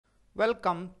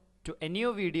Welcome to a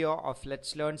new video of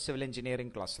Let's Learn Civil Engineering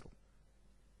Classroom.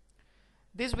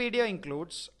 This video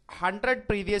includes 100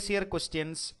 previous year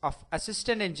questions of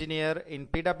Assistant Engineer in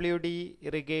PWD,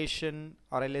 Irrigation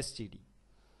or LSGD.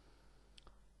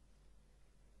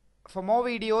 For more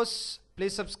videos,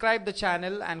 please subscribe the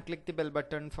channel and click the bell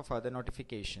button for further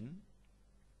notification.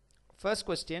 First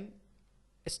question.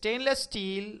 Stainless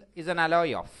steel is an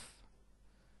alloy of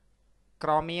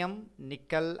chromium,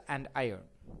 nickel and iron.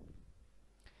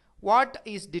 What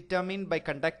is determined by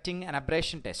conducting an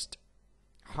abrasion test?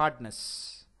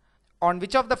 Hardness. On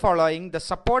which of the following the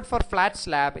support for flat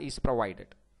slab is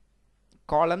provided?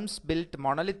 Columns built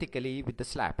monolithically with the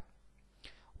slab.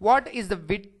 What is the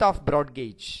width of broad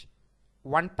gauge?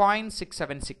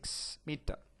 1.676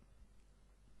 meter.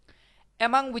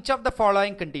 Among which of the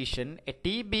following condition a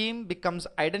T-beam becomes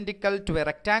identical to a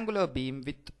rectangular beam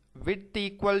with width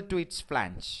equal to its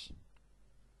flange?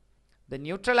 The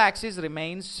neutral axis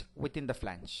remains within the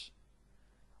flange.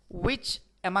 Which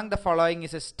among the following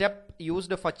is a step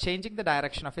used for changing the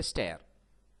direction of a stair?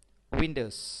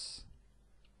 Windows.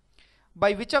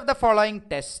 By which of the following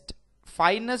test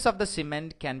fineness of the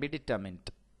cement can be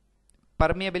determined?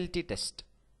 Permeability test.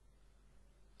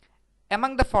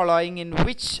 Among the following in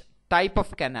which type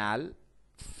of canal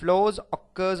flows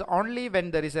occurs only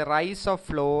when there is a rise of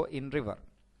flow in river?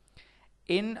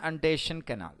 Inundation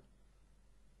canal.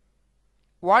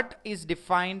 What is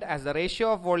defined as the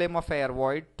ratio of volume of air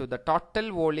void to the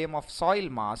total volume of soil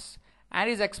mass and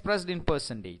is expressed in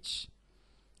percentage?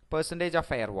 Percentage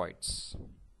of air voids.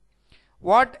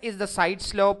 What is the side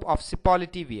slope of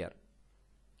Cipolity weir?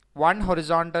 1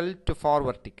 horizontal to 4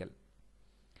 vertical.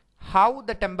 How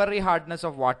the temporary hardness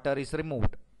of water is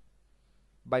removed?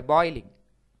 By boiling.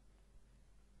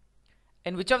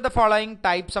 In which of the following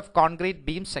types of concrete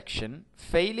beam section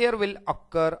failure will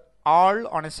occur all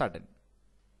on a sudden?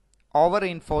 Over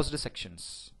reinforced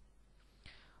sections.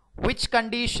 Which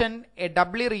condition a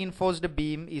doubly reinforced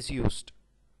beam is used?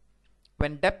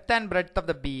 When depth and breadth of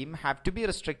the beam have to be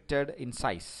restricted in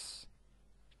size.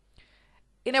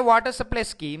 In a water supply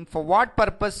scheme, for what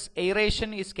purpose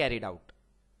aeration is carried out?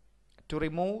 To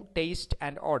remove taste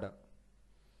and odor.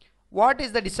 What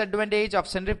is the disadvantage of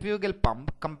centrifugal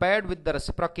pump compared with the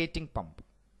reciprocating pump?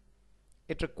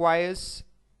 It requires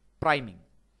priming.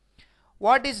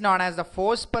 What is known as the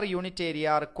force per unit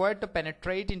area required to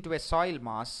penetrate into a soil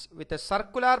mass with a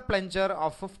circular plunger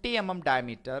of 50 mm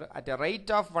diameter at a rate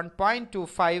of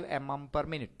 1.25 mm per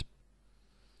minute?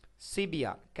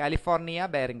 CBR, California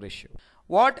bearing ratio.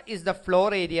 What is the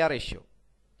floor area ratio?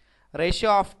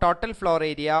 Ratio of total floor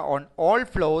area on all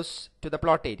floors to the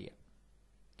plot area.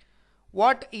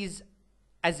 What is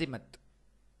azimuth?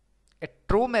 A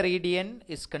true meridian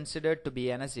is considered to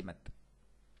be an azimuth.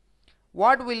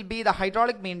 What will be the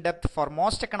hydraulic mean depth for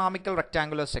most economical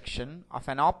rectangular section of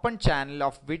an open channel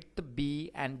of width B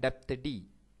and depth D?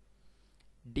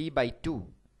 D by 2.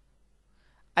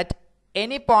 At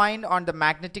any point on the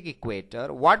magnetic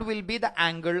equator, what will be the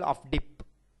angle of dip?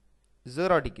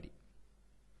 0 degree.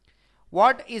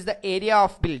 What is the area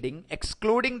of building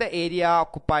excluding the area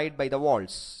occupied by the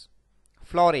walls?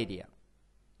 Floor area.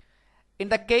 In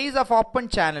the case of open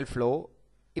channel flow,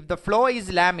 if the flow is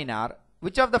laminar,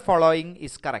 which of the following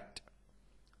is correct?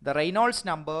 The Reynolds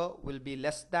number will be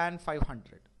less than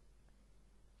 500.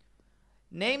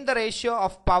 Name the ratio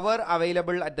of power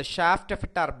available at the shaft of a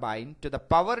turbine to the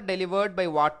power delivered by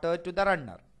water to the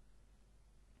runner.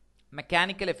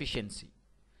 Mechanical efficiency.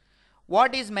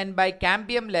 What is meant by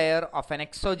cambium layer of an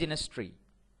exogenous tree?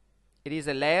 It is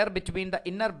a layer between the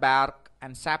inner bark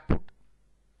and sapwood.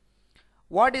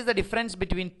 What is the difference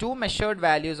between two measured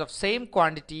values of same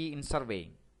quantity in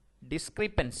surveying?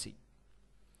 Discrepancy.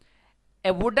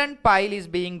 A wooden pile is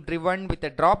being driven with a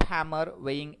drop hammer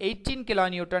weighing 18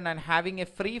 kN and having a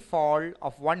free fall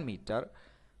of 1 meter.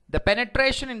 The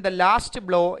penetration in the last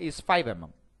blow is 5 mm.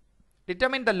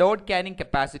 Determine the load carrying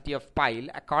capacity of pile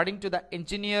according to the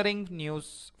engineering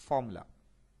news formula.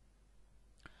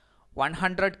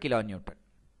 100 kN.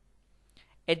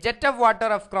 A jet of water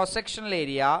of cross-sectional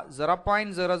area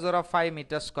 0.005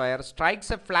 meter square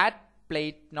strikes a flat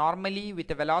plate normally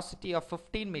with a velocity of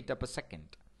 15 meter per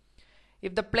second.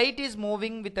 If the plate is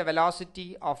moving with a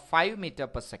velocity of 5 meter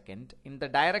per second in the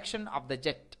direction of the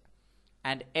jet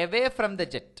and away from the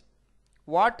jet,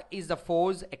 what is the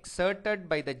force exerted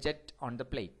by the jet on the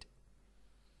plate?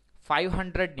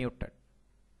 500 Newton.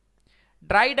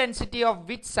 Dry density of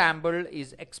which sample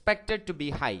is expected to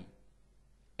be high?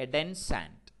 A dense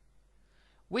sand.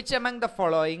 Which among the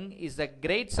following is a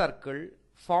great circle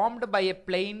formed by a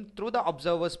plane through the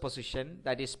observer's position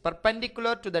that is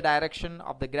perpendicular to the direction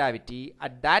of the gravity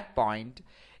at that point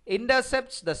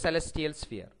intercepts the celestial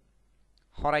sphere.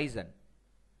 Horizon.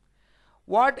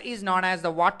 What is known as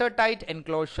the watertight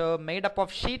enclosure made up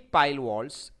of sheet pile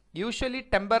walls, usually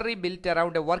temporarily built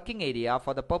around a working area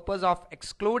for the purpose of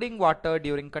excluding water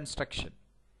during construction.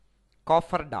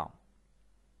 Cofferdam.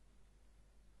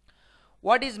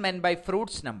 What is meant by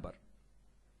Fruit's number?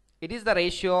 It is the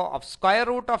ratio of square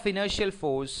root of inertial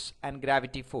force and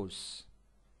gravity force.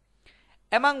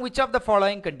 Among which of the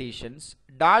following conditions,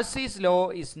 Darcy's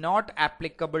law is not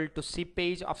applicable to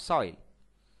seepage of soil?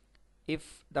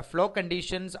 If the flow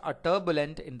conditions are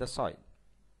turbulent in the soil.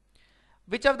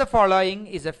 Which of the following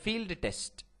is a field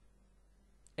test?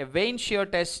 A vein shear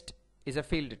test is a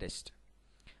field test.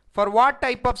 For what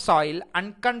type of soil,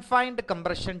 unconfined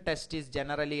compression test is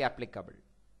generally applicable?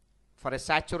 For a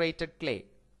saturated clay.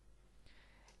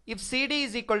 If CD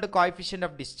is equal to coefficient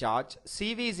of discharge,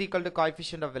 CV is equal to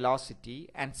coefficient of velocity,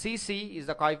 and CC is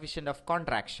the coefficient of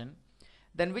contraction,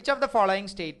 then which of the following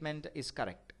statement is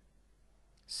correct?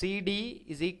 CD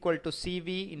is equal to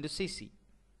CV into CC.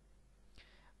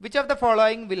 Which of the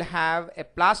following will have a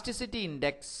plasticity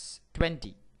index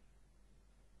 20?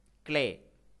 Clay.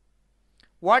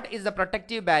 What is the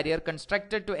protective barrier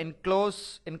constructed to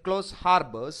enclose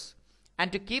harbors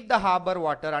and to keep the harbor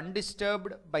water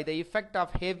undisturbed by the effect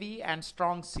of heavy and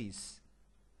strong seas?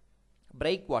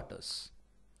 Breakwaters.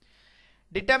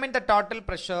 Determine the total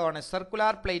pressure on a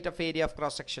circular plate of area of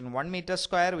cross section 1 meter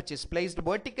square which is placed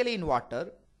vertically in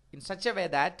water in such a way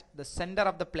that the center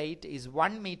of the plate is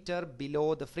 1 meter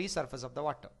below the free surface of the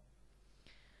water.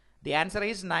 The answer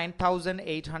is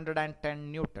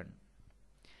 9810 Newton.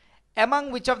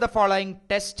 Among which of the following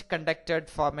tests conducted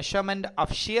for measurement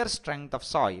of shear strength of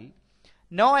soil,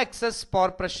 no excess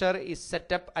pore pressure is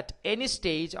set up at any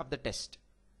stage of the test?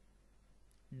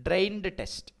 Drained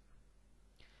test.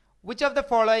 Which of the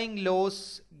following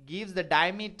laws gives the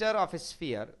diameter of a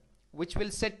sphere which will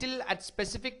settle at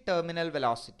specific terminal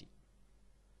velocity?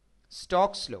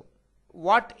 Stokes law.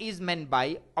 What is meant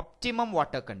by optimum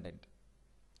water content?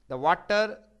 The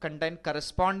water content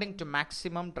corresponding to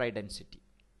maximum dry density.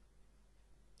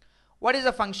 What is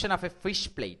the function of a fish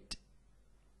plate?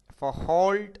 For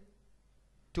hold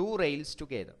two rails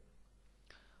together.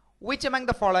 Which among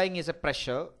the following is a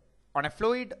pressure on a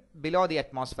fluid below the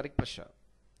atmospheric pressure?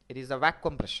 It is the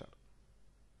vacuum pressure.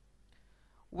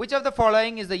 Which of the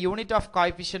following is the unit of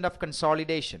coefficient of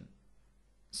consolidation?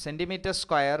 Centimeter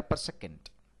square per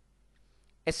second.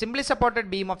 A simply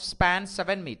supported beam of span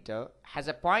 7 meter has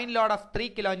a point load of 3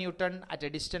 kN at a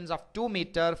distance of 2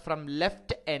 meter from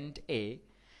left end A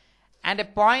and a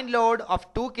point load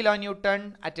of 2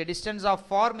 kN at a distance of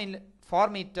 4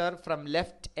 meter from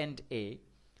left end A.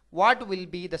 What will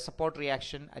be the support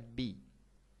reaction at B?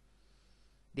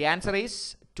 The answer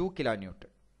is 2 kN.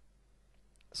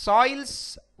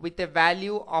 Soils with a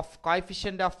value of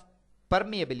coefficient of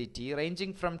permeability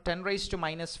ranging from 10 raised to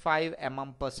minus 5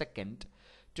 mm per second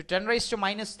to 10 raised to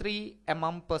minus 3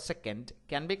 mm per second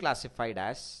can be classified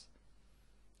as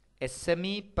a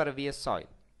semi-pervious soil.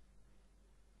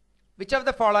 Which of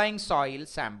the following soil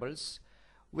samples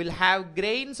will have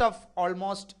grains of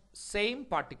almost same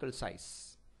particle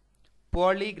size?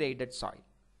 Poorly graded soil.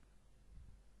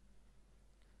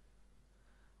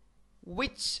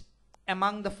 Which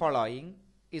among the following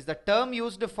is the term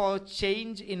used for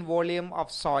change in volume of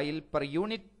soil per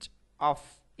unit of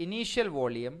initial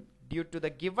volume due to the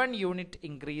given unit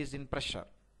increase in pressure?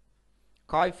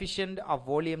 Coefficient of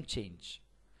volume change.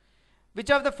 Which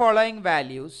of the following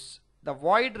values the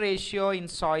void ratio in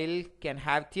soil can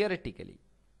have theoretically?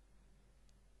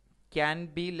 Can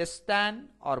be less than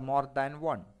or more than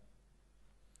 1.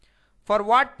 For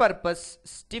what purpose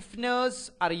stiffeners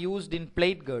are used in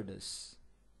plate girders?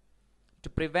 To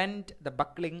prevent the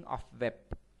buckling of web.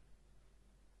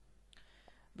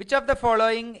 Which of the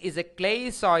following is a clay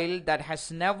soil that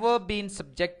has never been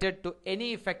subjected to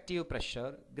any effective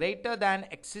pressure greater than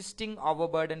existing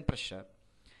overburden pressure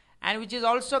and which is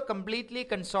also completely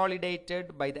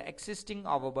consolidated by the existing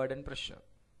overburden pressure?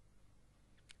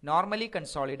 Normally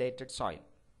consolidated soil.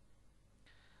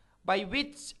 By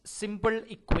which simple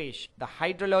equation the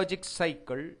hydrologic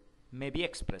cycle may be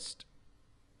expressed?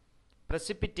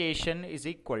 Precipitation is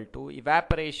equal to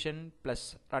evaporation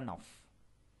plus runoff.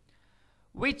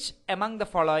 Which among the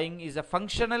following is a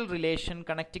functional relation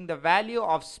connecting the value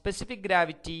of specific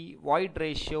gravity, void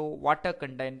ratio, water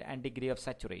content and degree of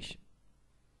saturation?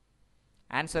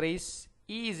 Answer is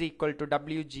E is equal to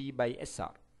Wg by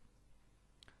Sr.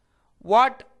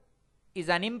 What is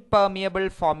an impermeable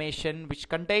formation which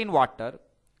contain water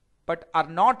but are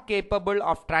not capable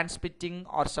of transmitting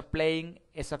or supplying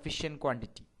a sufficient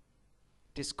quantity?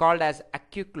 It is called as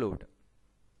aquiclude.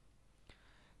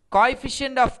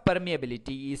 Coefficient of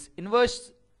permeability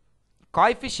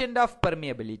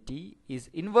is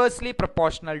inversely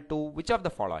proportional to which of the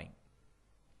following?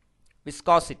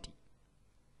 Viscosity.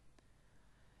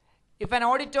 If an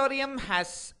auditorium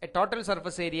has a total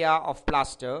surface area of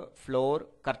plaster, floor,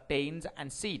 curtains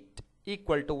and seat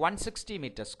equal to 160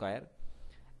 meter square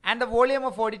and the volume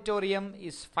of auditorium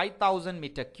is 5000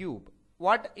 meter cube,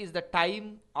 what is the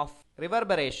time of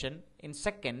reverberation in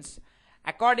seconds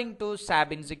according to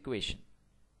Sabin's equation?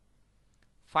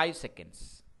 5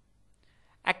 seconds.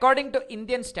 According to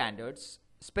Indian standards,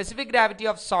 specific gravity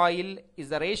of soil is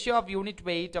the ratio of unit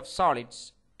weight of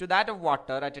solids to that of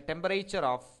water at a temperature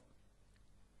of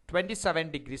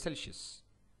 27 degrees Celsius.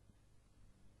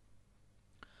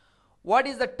 What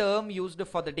is the term used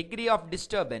for the degree of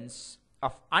disturbance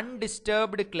of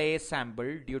undisturbed clay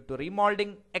sample due to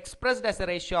remolding expressed as a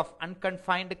ratio of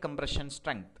unconfined compression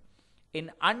strength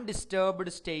in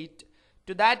undisturbed state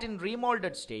to that in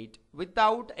remolded state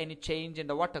without any change in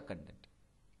the water content?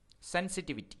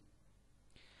 Sensitivity.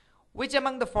 Which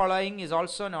among the following is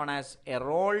also known as a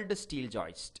rolled steel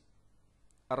joist?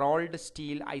 A rolled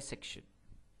steel I section.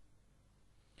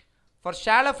 For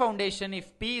shallow foundation,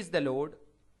 if P is the load,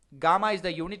 gamma is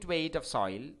the unit weight of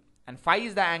soil and phi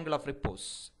is the angle of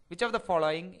repose, which of the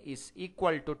following is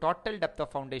equal to total depth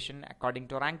of foundation according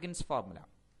to Rankin's formula?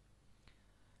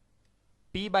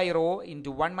 P by rho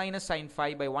into 1 minus sin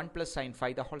phi by 1 plus sin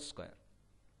phi the whole square.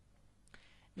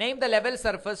 Name the level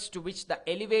surface to which the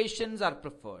elevations are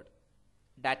preferred.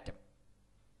 Datum.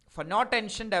 For no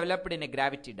tension developed in a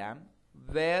gravity dam,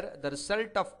 where the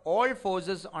result of all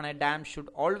forces on a dam should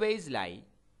always lie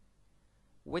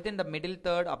within the middle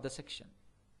third of the section.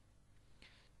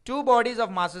 Two bodies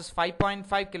of masses 5.5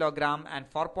 kg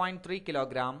and 4.3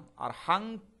 kg are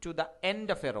hung to the end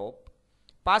of a rope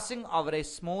passing over a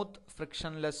smooth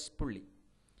frictionless pulley.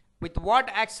 With what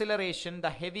acceleration the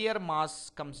heavier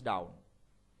mass comes down?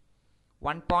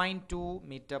 1.2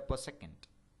 meter per second.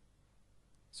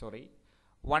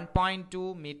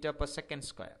 1.2 meter per second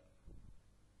square.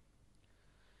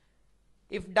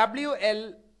 If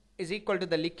WL is equal to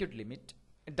the liquid limit,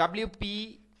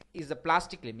 WP is the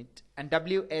plastic limit and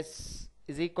WS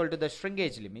is equal to the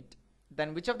shrinkage limit,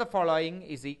 then which of the following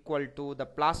is equal to the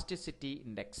plasticity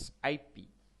index IP?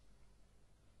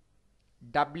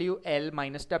 WL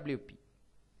minus WP.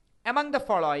 Among the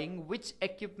following, which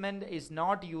equipment is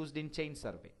not used in chain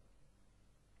survey?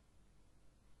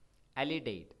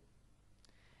 Alidade.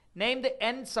 Name the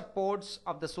end supports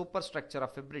of the superstructure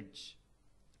of a bridge.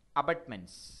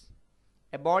 Abutments.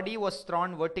 A body was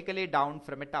thrown vertically down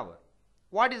from a tower.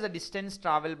 What is the distance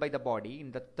traveled by the body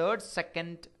in the third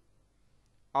second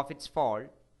of its fall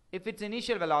if its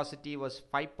initial velocity was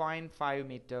 5.5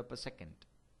 meter per second?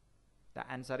 The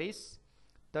answer is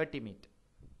 30 meter.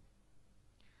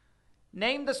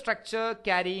 Name the structure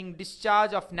carrying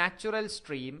discharge of natural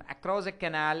stream across a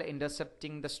canal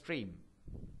intercepting the stream.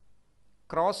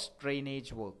 Cross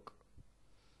drainage work.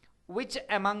 Which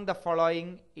among the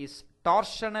following is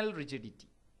torsional rigidity?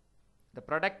 The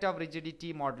product of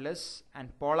rigidity modulus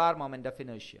and polar moment of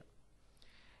inertia.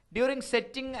 During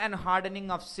setting and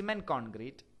hardening of cement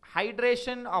concrete,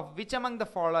 hydration of which among the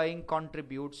following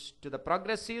contributes to the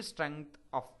progressive strength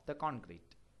of the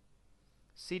concrete?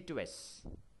 C2S.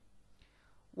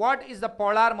 What is the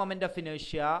polar moment of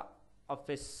inertia of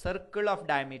a circle of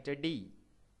diameter d?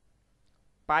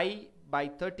 Pi by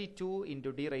 32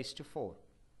 into d raised to 4.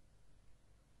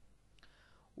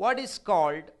 What is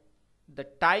called the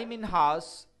time in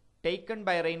hours taken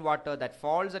by rainwater that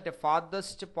falls at a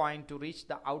farthest point to reach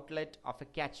the outlet of a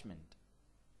catchment?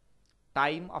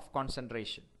 Time of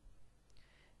concentration.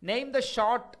 Name the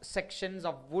short sections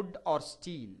of wood or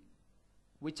steel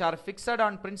which are fixed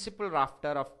on principal rafter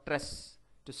of truss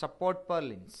to support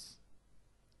purlins.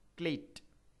 Cleat.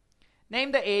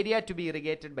 Name the area to be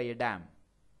irrigated by a dam.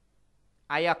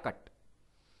 Ayacut.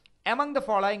 Among the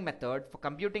following method for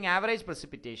computing average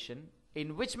precipitation,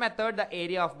 in which method the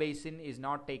area of basin is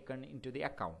not taken into the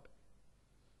account?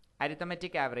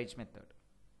 Arithmetic average method.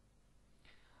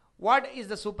 What is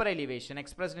the super elevation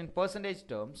expressed in percentage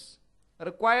terms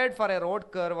required for a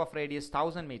road curve of radius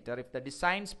 1000 meter if the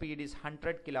design speed is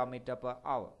 100 km per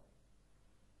hour?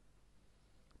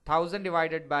 1000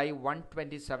 divided by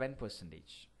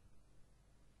 127%.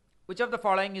 Which of the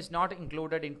following is not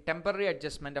included in temporary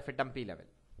adjustment of a dumpy level?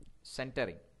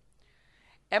 Centering.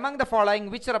 Among the following,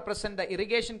 which represent the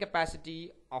irrigation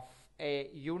capacity of a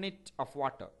unit of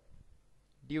water?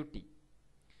 Duty.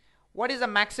 What is the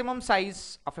maximum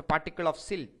size of a particle of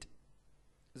silt?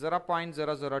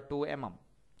 0.002 mm.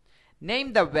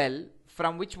 Name the well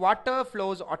from which water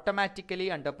flows automatically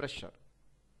under pressure.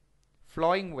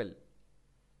 Flowing well.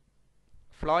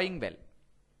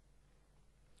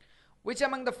 Which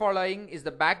among the following is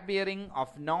the back bearing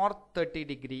of north 30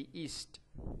 degree east,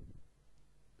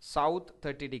 south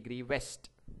 30 degree west?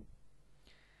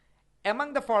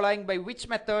 Among the following, by which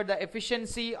method the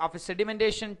efficiency of a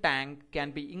sedimentation tank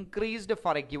can be increased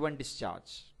for a given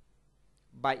discharge?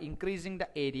 By increasing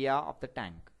the area of the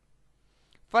tank.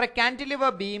 For a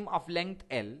cantilever beam of length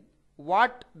L,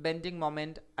 what bending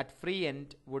moment at free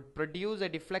end would produce a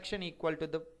deflection equal to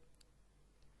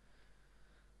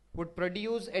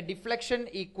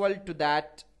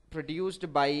that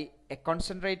produced by a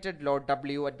concentrated load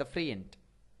W at the free end?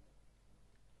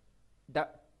 The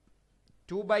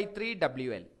 2/3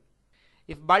 WL.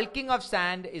 If bulking of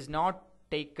sand is not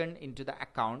taken into the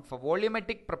account for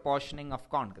volumetric proportioning of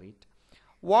concrete,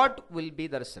 what will be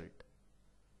the result?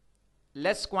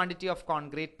 Less quantity of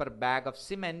concrete per bag of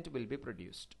cement will be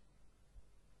produced.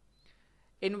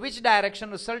 In which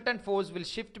direction resultant force will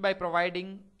shift by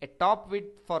providing a top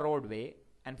width for roadway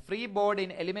and freeboard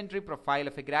in elementary profile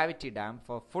of a gravity dam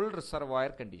for full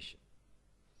reservoir condition?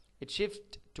 It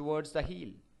shifts towards the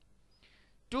heel.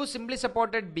 Two simply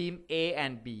supported beam A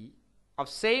and B of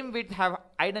same width have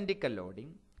identical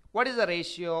loading. What is the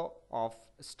ratio of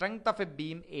strength of a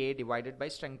beam A divided by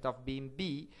strength of beam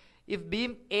B if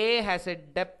beam A has a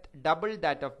depth double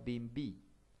that of beam B?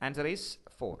 Answer is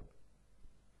 4.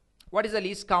 What is the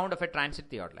least count of a transit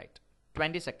theodolite?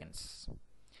 20 seconds.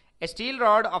 A steel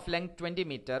rod of length 20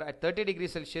 meter at 30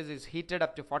 degrees Celsius is heated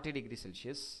up to 40 degrees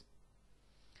Celsius.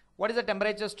 What is the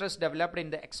temperature stress developed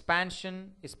in the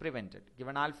expansion is prevented?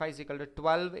 Given alpha is equal to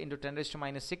 12 into 10 raised to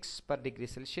minus 6 per degree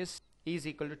Celsius, E is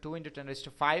equal to 2 into 10 raised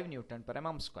to 5 Newton per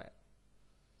mm square.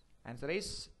 Answer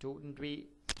is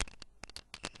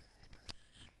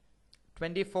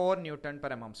 24 Newton per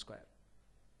mm square.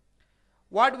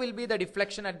 What will be the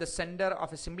deflection at the center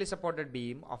of a simply supported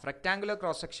beam of rectangular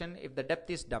cross section if the depth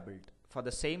is doubled for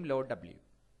the same load W?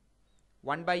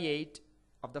 1/8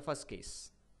 of the first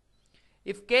case.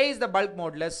 If K is the bulk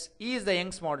modulus, E is the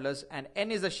Young's modulus, and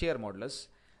N is the shear modulus,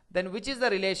 then which is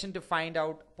the relation to find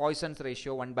out Poisson's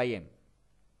ratio 1/m?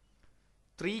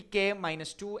 3K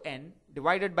minus 2N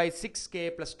divided by 6K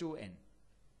plus 2N.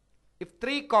 If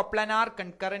three coplanar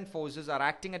concurrent forces are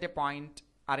acting at a point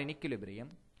are in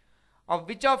equilibrium, of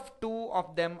which of two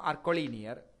of them are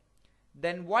collinear,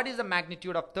 then what is the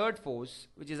magnitude of third force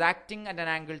which is acting at an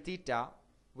angle theta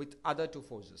with other two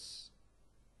forces?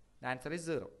 The answer is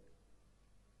 0.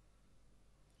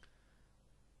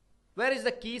 Where is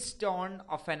the keystone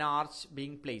of an arch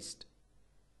being placed?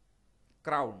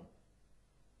 Crown.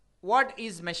 What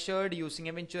is measured using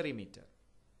a venturimeter?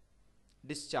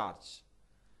 Discharge.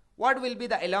 What will be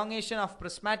the elongation of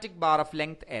prismatic bar of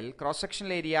length L,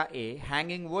 cross-sectional area A,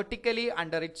 hanging vertically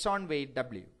under its own weight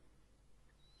W?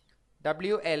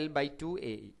 WL by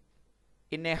 2AE.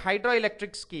 In a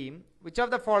hydroelectric scheme, which of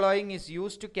the following is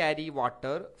used to carry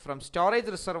water from storage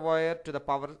reservoir to the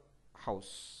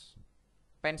powerhouse?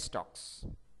 Penstocks.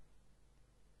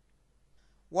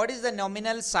 What is the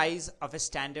nominal size of a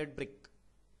standard brick?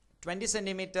 20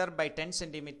 cm by 10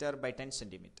 cm by 10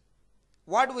 cm.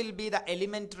 What will be the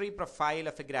elementary profile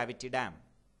of a gravity dam?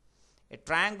 A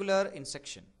triangular in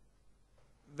section,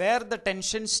 where the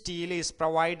tension steel is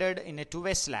provided in a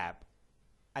two-way slab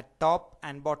at top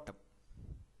and bottom.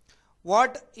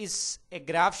 What is a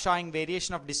graph showing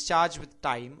variation of discharge with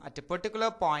time at a particular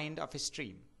point of a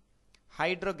stream?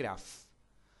 Hydrograph.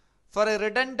 For a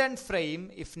redundant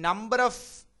frame, if number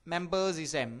of members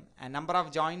is M and number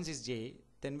of joints is J,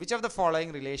 then which of the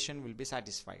following relation will be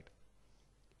satisfied?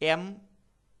 M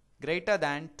greater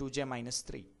than 2J minus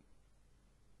 3.